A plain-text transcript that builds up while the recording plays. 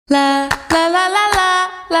La la la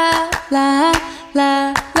la la la la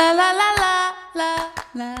la la la la la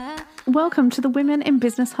la. Welcome to the Women in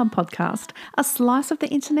Business Hub podcast, a slice of the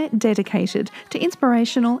internet dedicated to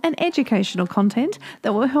inspirational and educational content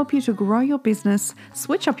that will help you to grow your business,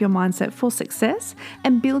 switch up your mindset for success,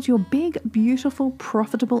 and build your big, beautiful,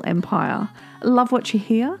 profitable empire. Love what you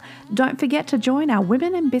hear? Don't forget to join our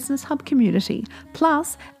Women in Business Hub community.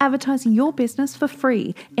 Plus, advertise your business for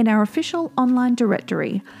free in our official online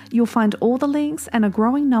directory. You'll find all the links and a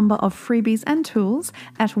growing number of freebies and tools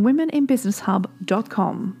at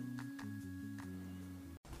womeninbusinesshub.com.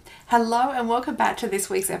 Hello and welcome back to this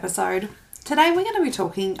week's episode. Today we're going to be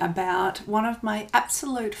talking about one of my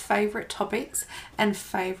absolute favourite topics and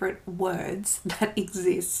favourite words that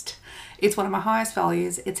exist. It's one of my highest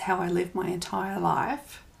values. It's how I live my entire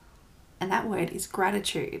life. And that word is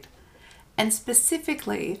gratitude. And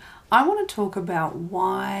specifically, I want to talk about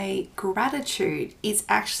why gratitude is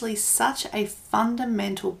actually such a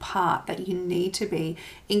fundamental part that you need to be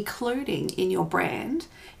including in your brand,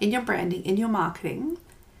 in your branding, in your marketing,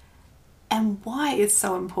 and why it's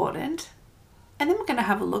so important. And then we're going to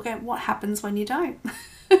have a look at what happens when you don't.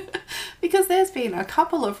 Because there's been a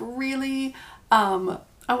couple of really, I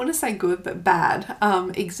want to say good but bad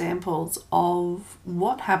examples of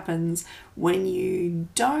what happens when you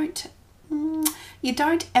don't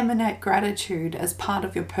emanate gratitude as part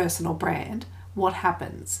of your personal brand. What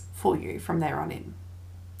happens for you from there on in?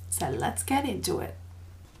 So let's get into it.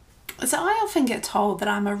 So I often get told that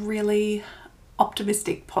I'm a really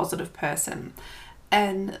optimistic, positive person.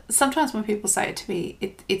 And sometimes when people say it to me,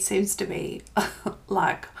 it seems to be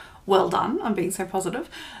like, well done, I'm being so positive.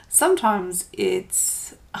 Sometimes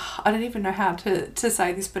it's, I don't even know how to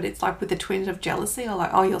say this, but it's like with a twinge of jealousy, or like,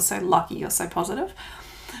 oh, you're so lucky, you're so positive.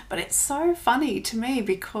 But it's so funny to me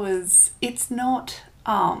because it's not,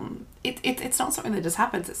 it's not something that just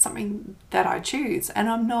happens. It's something that I choose. And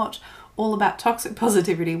I'm not all about toxic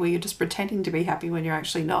positivity where you're just pretending to be happy when you're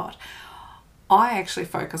actually not. I actually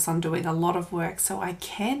focus on doing a lot of work so I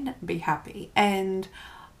can be happy. And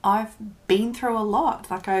I've been through a lot.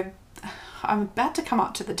 Like I'm about to come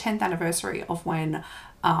up to the 10th anniversary of when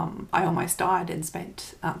I almost died and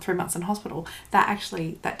spent 3 months in hospital. That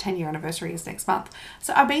 10-year anniversary is next month.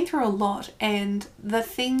 So I've been through a lot, and the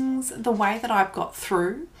way that I've got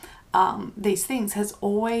through these things has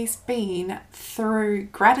always been through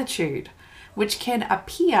gratitude, which can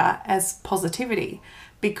appear as positivity,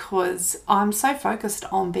 because I'm so focused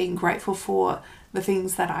on being grateful for the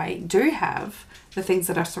things that I do have, the things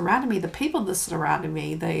that are surrounding me, the people that are surrounding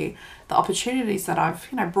me, the opportunities that I've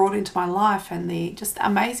brought into my life, and the just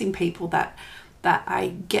amazing people that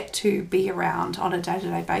I get to be around on a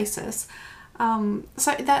day-to-day basis.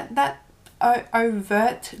 So that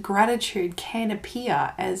overt gratitude can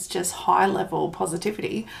appear as just high-level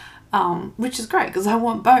positivity, which is great because I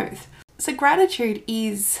want both. So gratitude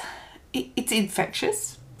it's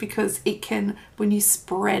infectious, because it can, when you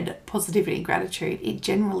spread positivity and gratitude, it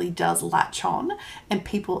generally does latch on, and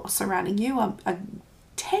people surrounding you are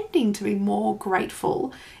tending to be more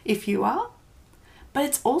grateful if you are. But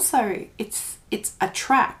it's also, it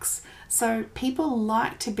attracts. So people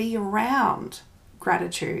like to be around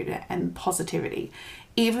gratitude and positivity,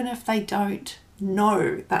 even if they don't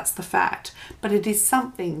know that's the fact. But it is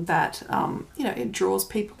something that it draws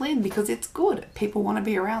people in because it's good. People want to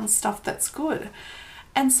be around stuff that's good.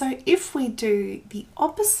 And so if we do the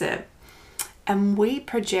opposite and we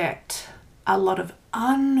project a lot of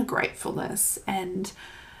ungratefulness and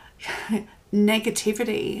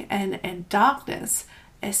negativity and darkness,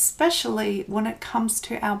 especially when it comes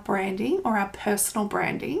to our branding or our personal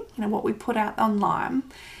branding, what we put out online,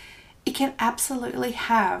 it can absolutely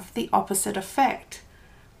have the opposite effect.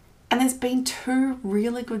 And there's been two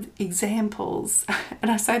really good examples, and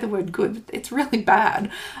I say the word good, it's really bad,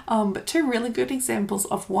 but two really good examples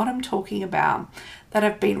of what I'm talking about that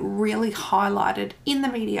have been really highlighted in the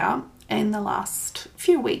media in the last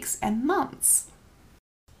few weeks and months.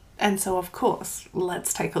 And so, of course,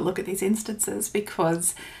 let's take a look at these instances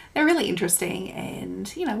because they're really interesting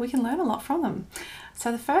and, we can learn a lot from them.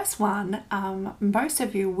 So the first one, most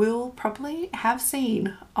of you will probably have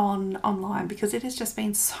seen online because it has just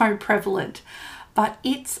been so prevalent, but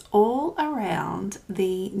it's all around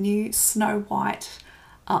the new Snow White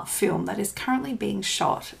film that is currently being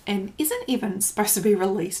shot and isn't even supposed to be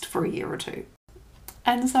released for a year or two.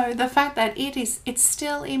 And so the fact that it's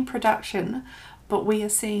still in production, but we are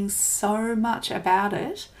seeing so much about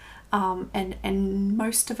it, and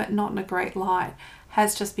most of it not in a great light,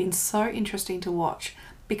 has just been so interesting to watch.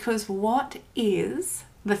 Because what is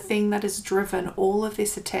the thing that has driven all of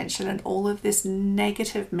this attention and all of this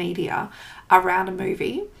negative media around a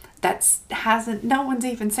movie no one's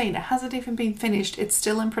even seen it, hasn't even been finished, it's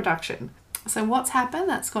still in production. So what's happened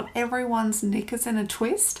that's got everyone's knickers in a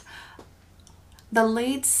twist? The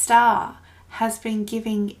lead star has been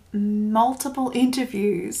giving multiple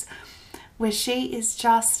interviews where she is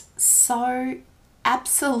just so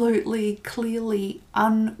absolutely clearly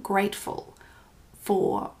ungrateful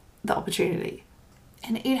for the opportunity.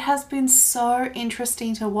 And it has been so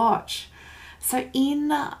interesting to watch. So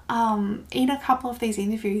in a couple of these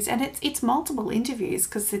interviews, and it's multiple interviews,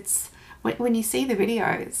 because it's when you see the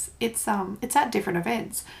videos, it's at different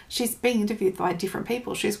events. She's being interviewed by different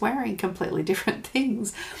people. She's wearing completely different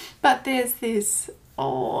things, but there's this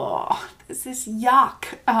yuck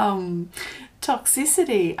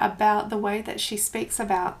toxicity about the way that she speaks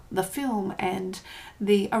about the film and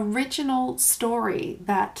the original story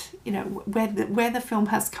that, you know, where the film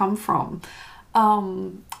has come from.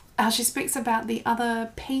 How she speaks about the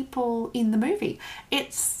other people in the movie.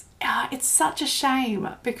 It's such a shame,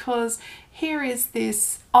 because here is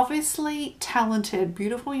this obviously talented,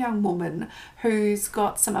 beautiful young woman who's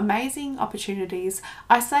got some amazing opportunities.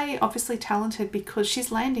 I say obviously talented because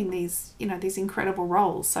she's landing these incredible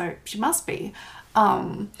roles, so she must be.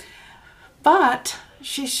 But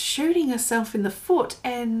she's shooting herself in the foot,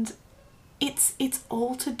 and it's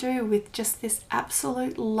all to do with just this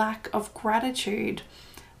absolute lack of gratitude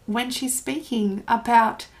when she's speaking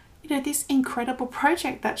about, this incredible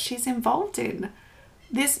project that she's involved in.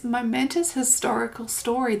 This momentous historical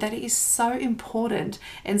story that is so important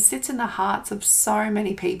and sits in the hearts of so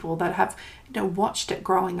many people that have, watched it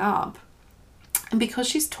growing up. And because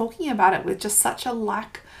she's talking about it with just such a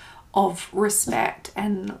lack of respect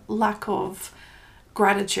and lack of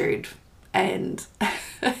gratitude, and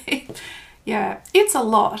yeah, it's a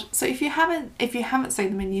lot. So if you haven't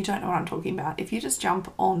seen them and you don't know what I'm talking about, if you just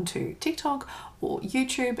jump onto TikTok or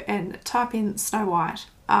YouTube and type in Snow White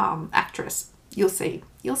actress, you'll see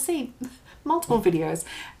multiple videos,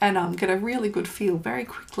 and get a really good feel very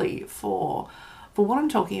quickly for what I'm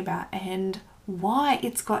talking about and why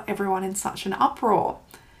it's got everyone in such an uproar.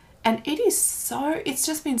 And it's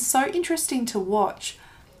just been so interesting to watch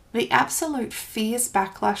the absolute fierce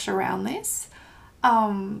backlash around this.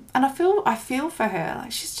 And I feel for her.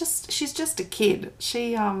 Like she's just a kid.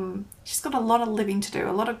 She's got a lot of living to do,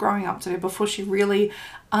 a lot of growing up to do before she really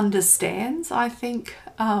understands, I think,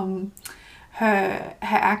 her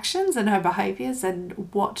actions and her behaviors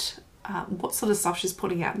and what sort of stuff she's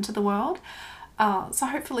putting out into the world. So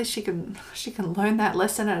hopefully she can learn that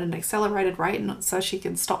lesson at an accelerated rate, and so she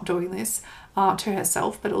can stop doing this to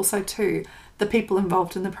herself, but also to the people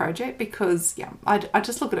involved in the project. Because I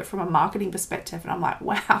just look at it from a marketing perspective, and I'm like,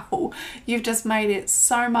 wow, you've just made it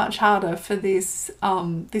so much harder for this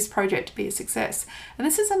project to be a success. And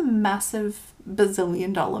this is a massive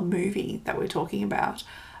bazillion-dollar movie that we're talking about.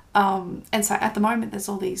 And so at the moment there's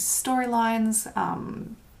all these storylines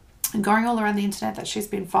going all around the internet that she's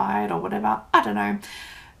been fired or whatever. I don't know.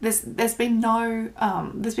 There's been no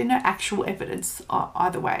actual evidence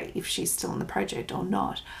either way if she's still in the project or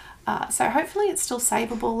not. So hopefully it's still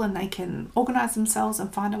savable and they can organise themselves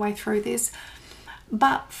and find a way through this.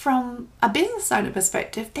 But from a business owner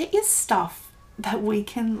perspective, there is stuff that we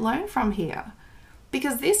can learn from here,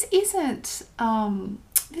 because this isn't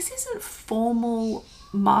formal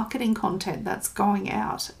marketing content that's going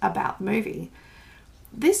out about the movie.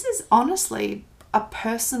 This is honestly a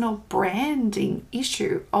personal branding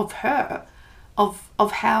issue of her, of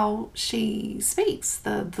how she speaks,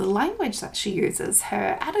 the language that she uses,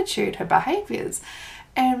 her attitude, her behaviors.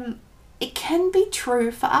 And it can be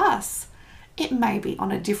true for us. It may be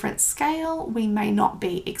on a different scale. We may not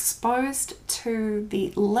be exposed to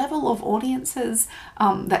the level of audiences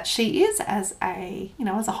that she is as a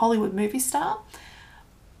Hollywood movie star.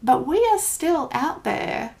 But we are still out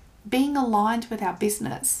there being aligned with our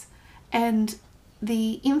business, and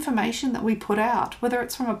the information that we put out, whether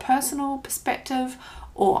it's from a personal perspective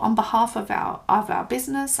or on behalf of our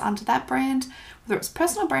business under that brand, whether it's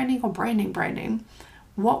personal branding or branding,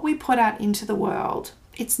 what we put out into the world,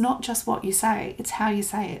 it's not just what you say, it's how you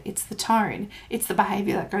say it, it's the tone, it's the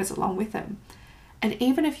behavior that goes along with it. And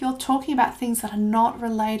even if you're talking about things that are not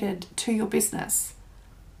related to your business,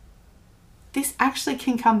 this actually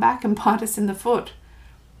can come back and bite us in the foot.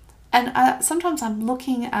 And sometimes I'm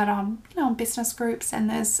looking at business groups, and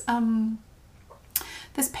there's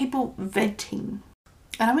people venting,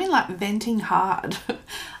 and I mean like venting hard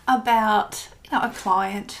about a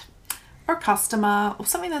client or a customer or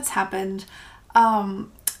something that's happened.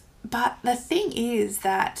 But the thing is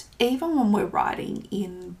that even when we're writing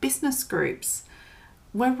in business groups,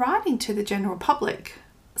 we're writing to the general public.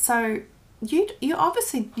 So you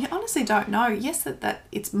honestly don't know. Yes, that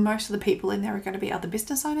it's most of the people in there are going to be other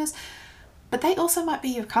business owners, but they also might be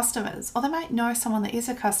your customers, or they might know someone that is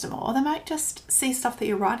a customer, or they might just see stuff that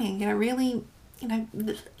you're writing and get a really,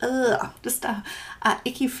 just a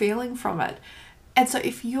icky feeling from it. And so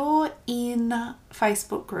if you're in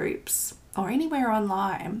Facebook groups or anywhere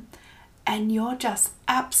online and you're just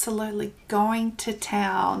absolutely going to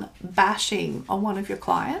town bashing on one of your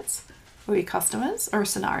clients or your customers, or a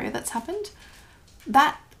scenario that's happened,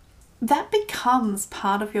 that becomes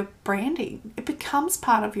part of your branding. It becomes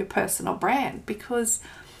part of your personal brand, because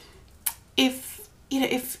if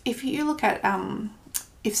you look at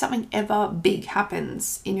if something ever big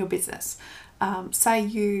happens in your business, say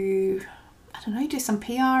you do some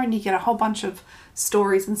PR and you get a whole bunch of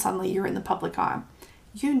stories and suddenly you're in the public eye,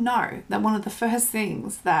 you know that one of the first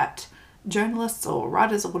things that journalists or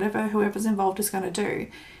writers or whoever's involved is going to do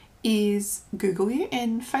is Google you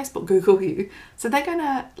and Facebook Google you. So they're going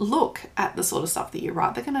to look at the sort of stuff that you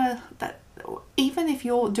write. They're going to, even if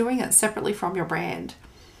you're doing it separately from your brand,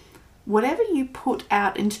 whatever you put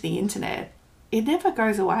out into the internet, it never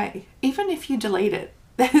goes away. Even if you delete it,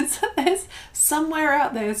 there's somewhere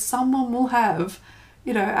out there, someone will have,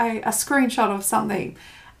 a screenshot of something.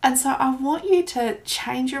 And so I want you to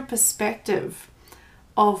change your perspective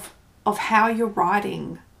of how you're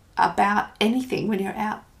writing about anything when you're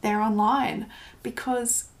out there online,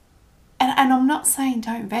 because and I'm not saying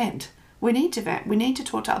don't vent. We need to vent. We need to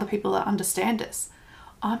talk to other people that understand us.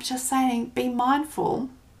 I'm just saying be mindful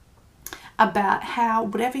about how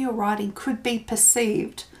whatever you're writing could be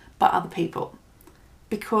perceived by other people,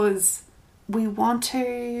 because we want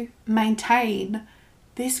to maintain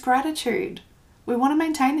this gratitude. We want to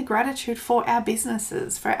maintain the gratitude for our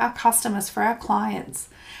businesses, for our customers, for our clients.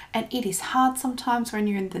 And it is hard sometimes when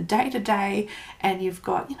you're in the day-to-day and you've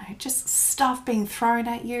got, just stuff being thrown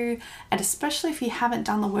at you. And especially if you haven't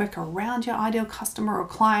done the work around your ideal customer or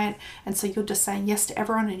client. And so you're just saying yes to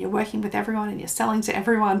everyone and you're working with everyone and you're selling to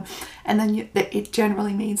everyone. And then it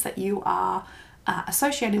generally means that you are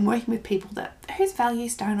associating and working with people whose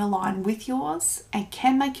values don't align with yours and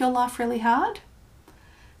can make your life really hard.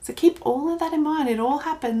 So keep all of that in mind. It all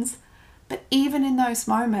happens. But even in those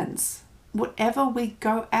moments, whatever we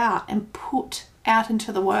go out and put out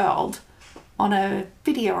into the world on a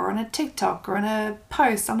video or on a TikTok or on a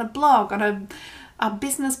post, on a blog, on a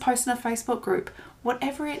business post in a Facebook group,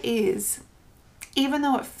 whatever it is, even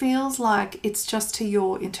though it feels like it's just to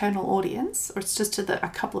your internal audience, or it's just to a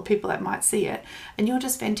couple of people that might see it, and you're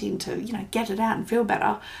just venting to, get it out and feel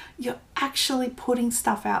better, you're actually putting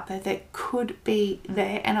stuff out there that could be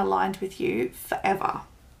there and aligned with you forever.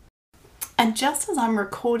 And just as I'm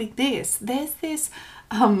recording this, there's this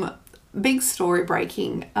big story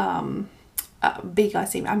breaking, on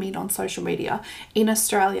social media in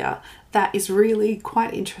Australia that is really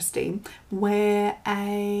quite interesting, where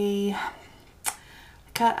an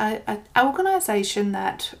organisation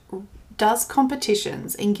that does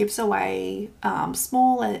competitions and gives away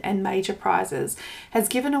small and major prizes has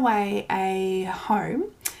given away a home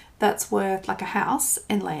that's worth, like a house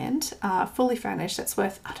and land, fully furnished, that's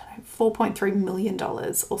worth, $4.3 million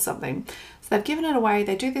or something. So they've given it away.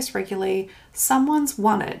 They do this regularly. Someone's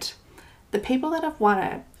won it. The people that have won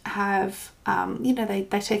it have,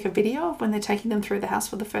 they take a video of when they're taking them through the house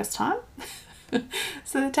for the first time.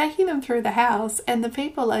 So they're taking them through the house and the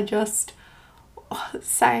people are just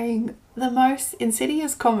saying the most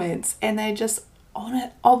insidious comments, and they're just on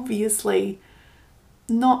it, obviously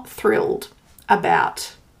not thrilled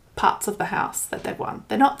about parts of the house that they've won.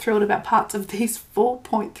 They're not thrilled about parts of this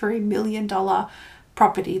 $4.3 million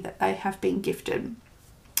property that they have been gifted,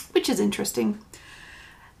 which is interesting.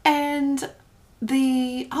 And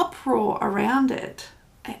the uproar around it,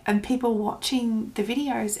 and people watching the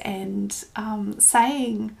videos and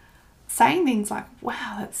saying things like,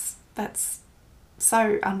 wow, that's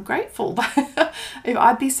so ungrateful.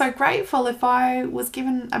 I'd be so grateful if I was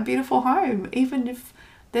given a beautiful home, even if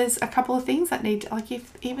there's a couple of things that need,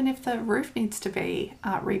 even if the roof needs to be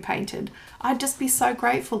repainted, I'd just be so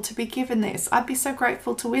grateful to be given this. I'd be so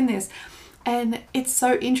grateful to win this. And it's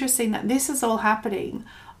so interesting that this is all happening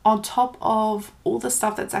on top of all the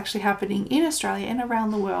stuff that's actually happening in Australia and around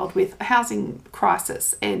the world with a housing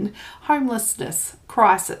crisis and homelessness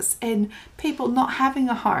crisis and people not having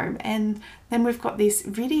a home. And then we've got this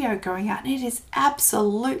video going out, and it is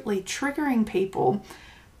absolutely triggering people,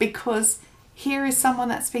 because here is someone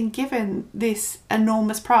that's been given this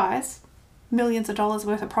enormous prize, millions of dollars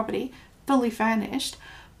worth of property, fully furnished,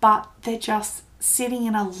 but they're just sitting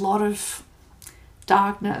in a lot of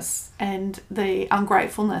darkness, and the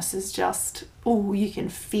ungratefulness is just, oh, you can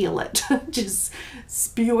feel it just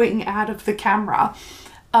spewing out of the camera.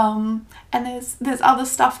 And there's other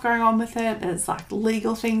stuff going on with it. There's like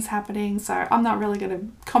legal things happening. So I'm not really going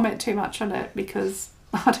to comment too much on it because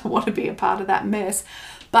I don't want to be a part of that mess.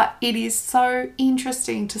 But it is so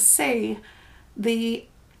interesting to see the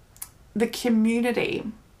community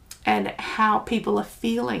and how people are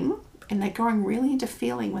feeling, and they're going really into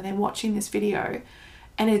feeling when they're watching this video.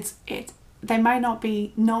 And they may not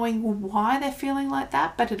be knowing why they're feeling like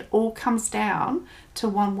that, but it all comes down to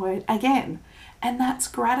one word again, and that's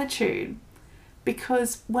gratitude.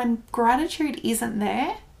 Because when gratitude isn't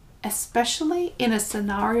there, especially in a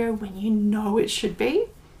scenario when you know it should be,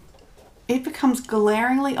 it becomes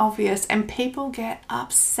glaringly obvious and people get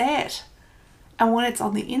upset. And when it's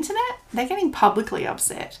on the internet, they're getting publicly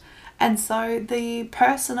upset. And so the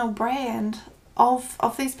personal brand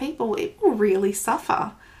of these people, it will really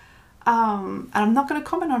suffer. And I'm not going to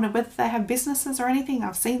comment on it, whether they have businesses or anything.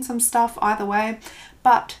 I've seen some stuff either way.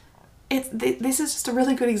 But this is just a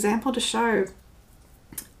really good example to show,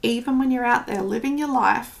 even when you're out there living your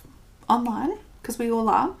life online, because we all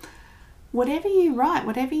are, whatever you write,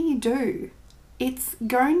 whatever you do, it's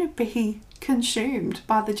going to be consumed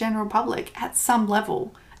by the general public at some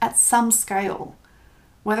level, at some scale,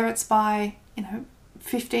 whether it's by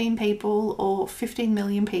 15 people or 15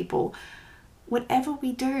 million people. Whatever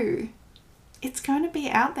we do, it's going to be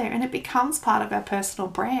out there, and it becomes part of our personal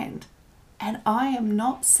brand. And I am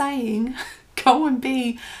not saying go and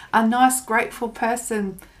be a nice, grateful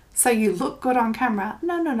person so you look good on camera.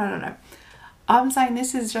 No. I'm saying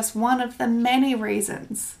this is just one of the many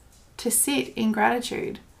reasons to sit in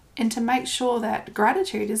gratitude and to make sure that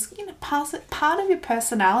gratitude is part of your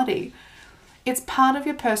personality. It's part of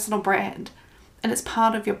your personal brand, and it's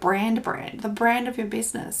part of your brand, the brand of your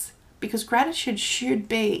business, because gratitude should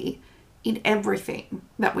be in everything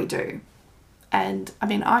that we do. And I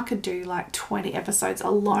mean, I could do like 20 episodes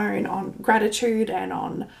alone on gratitude and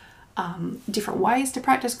on different ways to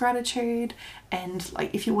practice gratitude. And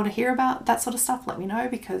like, if you want to hear about that sort of stuff, let me know,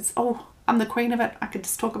 because I'm the queen of it. I could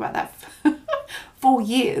just talk about that for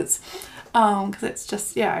years, because it's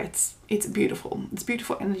just, it's beautiful. It's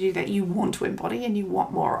beautiful energy that you want to embody and you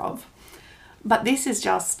want more of. But this is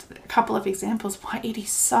just a couple of examples why it is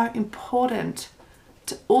so important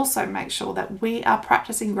to also make sure that we are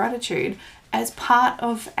practicing gratitude as part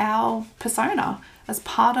of our persona, as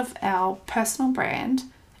part of our personal brand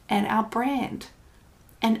and our brand.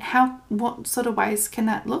 And what sort of ways can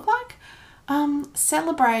that look like?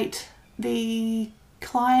 Celebrate the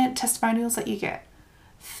client testimonials that you get.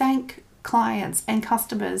 Thank clients and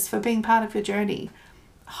customers for being part of your journey.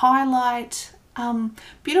 Highlight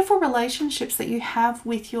beautiful relationships that you have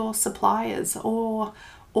with your suppliers or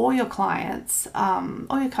your clients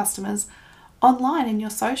or your customers online in your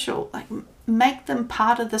social. Like, make them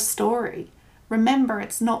part of the story. Remember,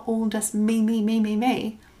 it's not all just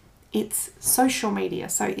me. It's social media,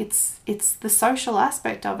 so it's the social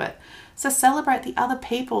aspect of it. So celebrate the other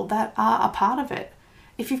people that are a part of it.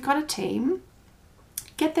 If you've got a team,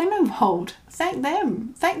 get them involved. Thank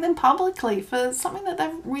them publicly for something that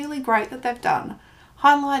they're really great that they've done.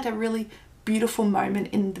 Highlight a really beautiful moment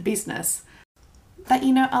in the business that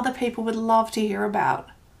other people would love to hear about.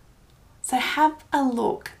 So have a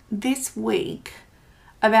look this week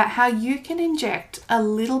about how you can inject a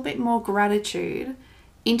little bit more gratitude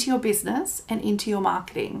into your business and into your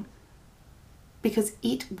marketing, because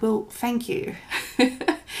it will thank you.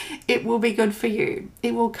 It will be good for you.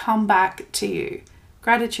 It will come back to you.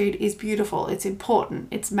 Gratitude is beautiful. It's important.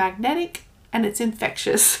 It's magnetic, and it's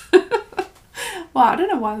infectious. Well, I don't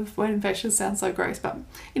know why the word infectious sounds so gross, but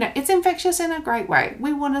it's infectious in a great way.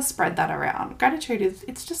 We want to spread that around. Gratitude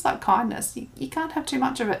it's just like kindness. You can't have too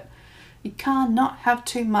much of it. You cannot have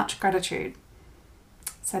too much gratitude.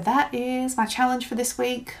 So that is my challenge for this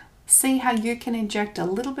week. See how you can inject a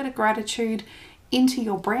little bit of gratitude into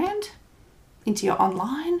your brand, into your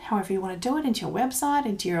online, however you want to do it, into your website,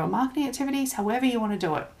 into your marketing activities, however you want to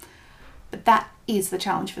do it. But that is the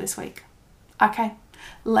challenge for this week. Okay,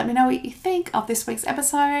 let me know what you think of this week's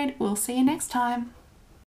episode. We'll see you next time.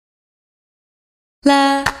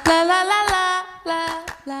 La la la la la la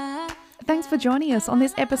la. Thanks for joining us on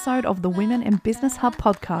this episode of the Women in Business Hub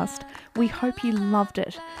podcast. We hope you loved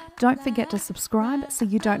it. Don't forget to subscribe so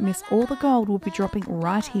you don't miss all the gold we'll be dropping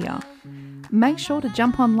right here. Make sure to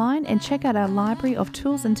jump online and check out our library of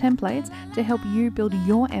tools and templates to help you build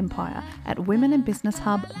your empire at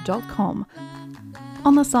womeninbusinesshub.com.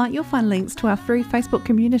 On the site, you'll find links to our free Facebook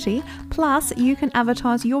community, plus you can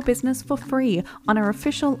advertise your business for free on our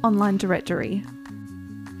official online directory.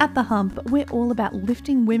 At The Hump, we're all about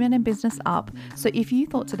lifting women in business up. So if you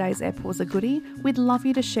thought today's ep was a goodie, we'd love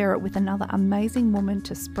you to share it with another amazing woman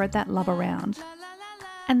to spread that love around.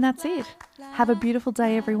 And that's it. Have a beautiful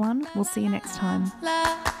day, everyone. We'll see you next time.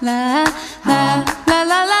 La la la la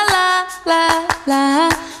la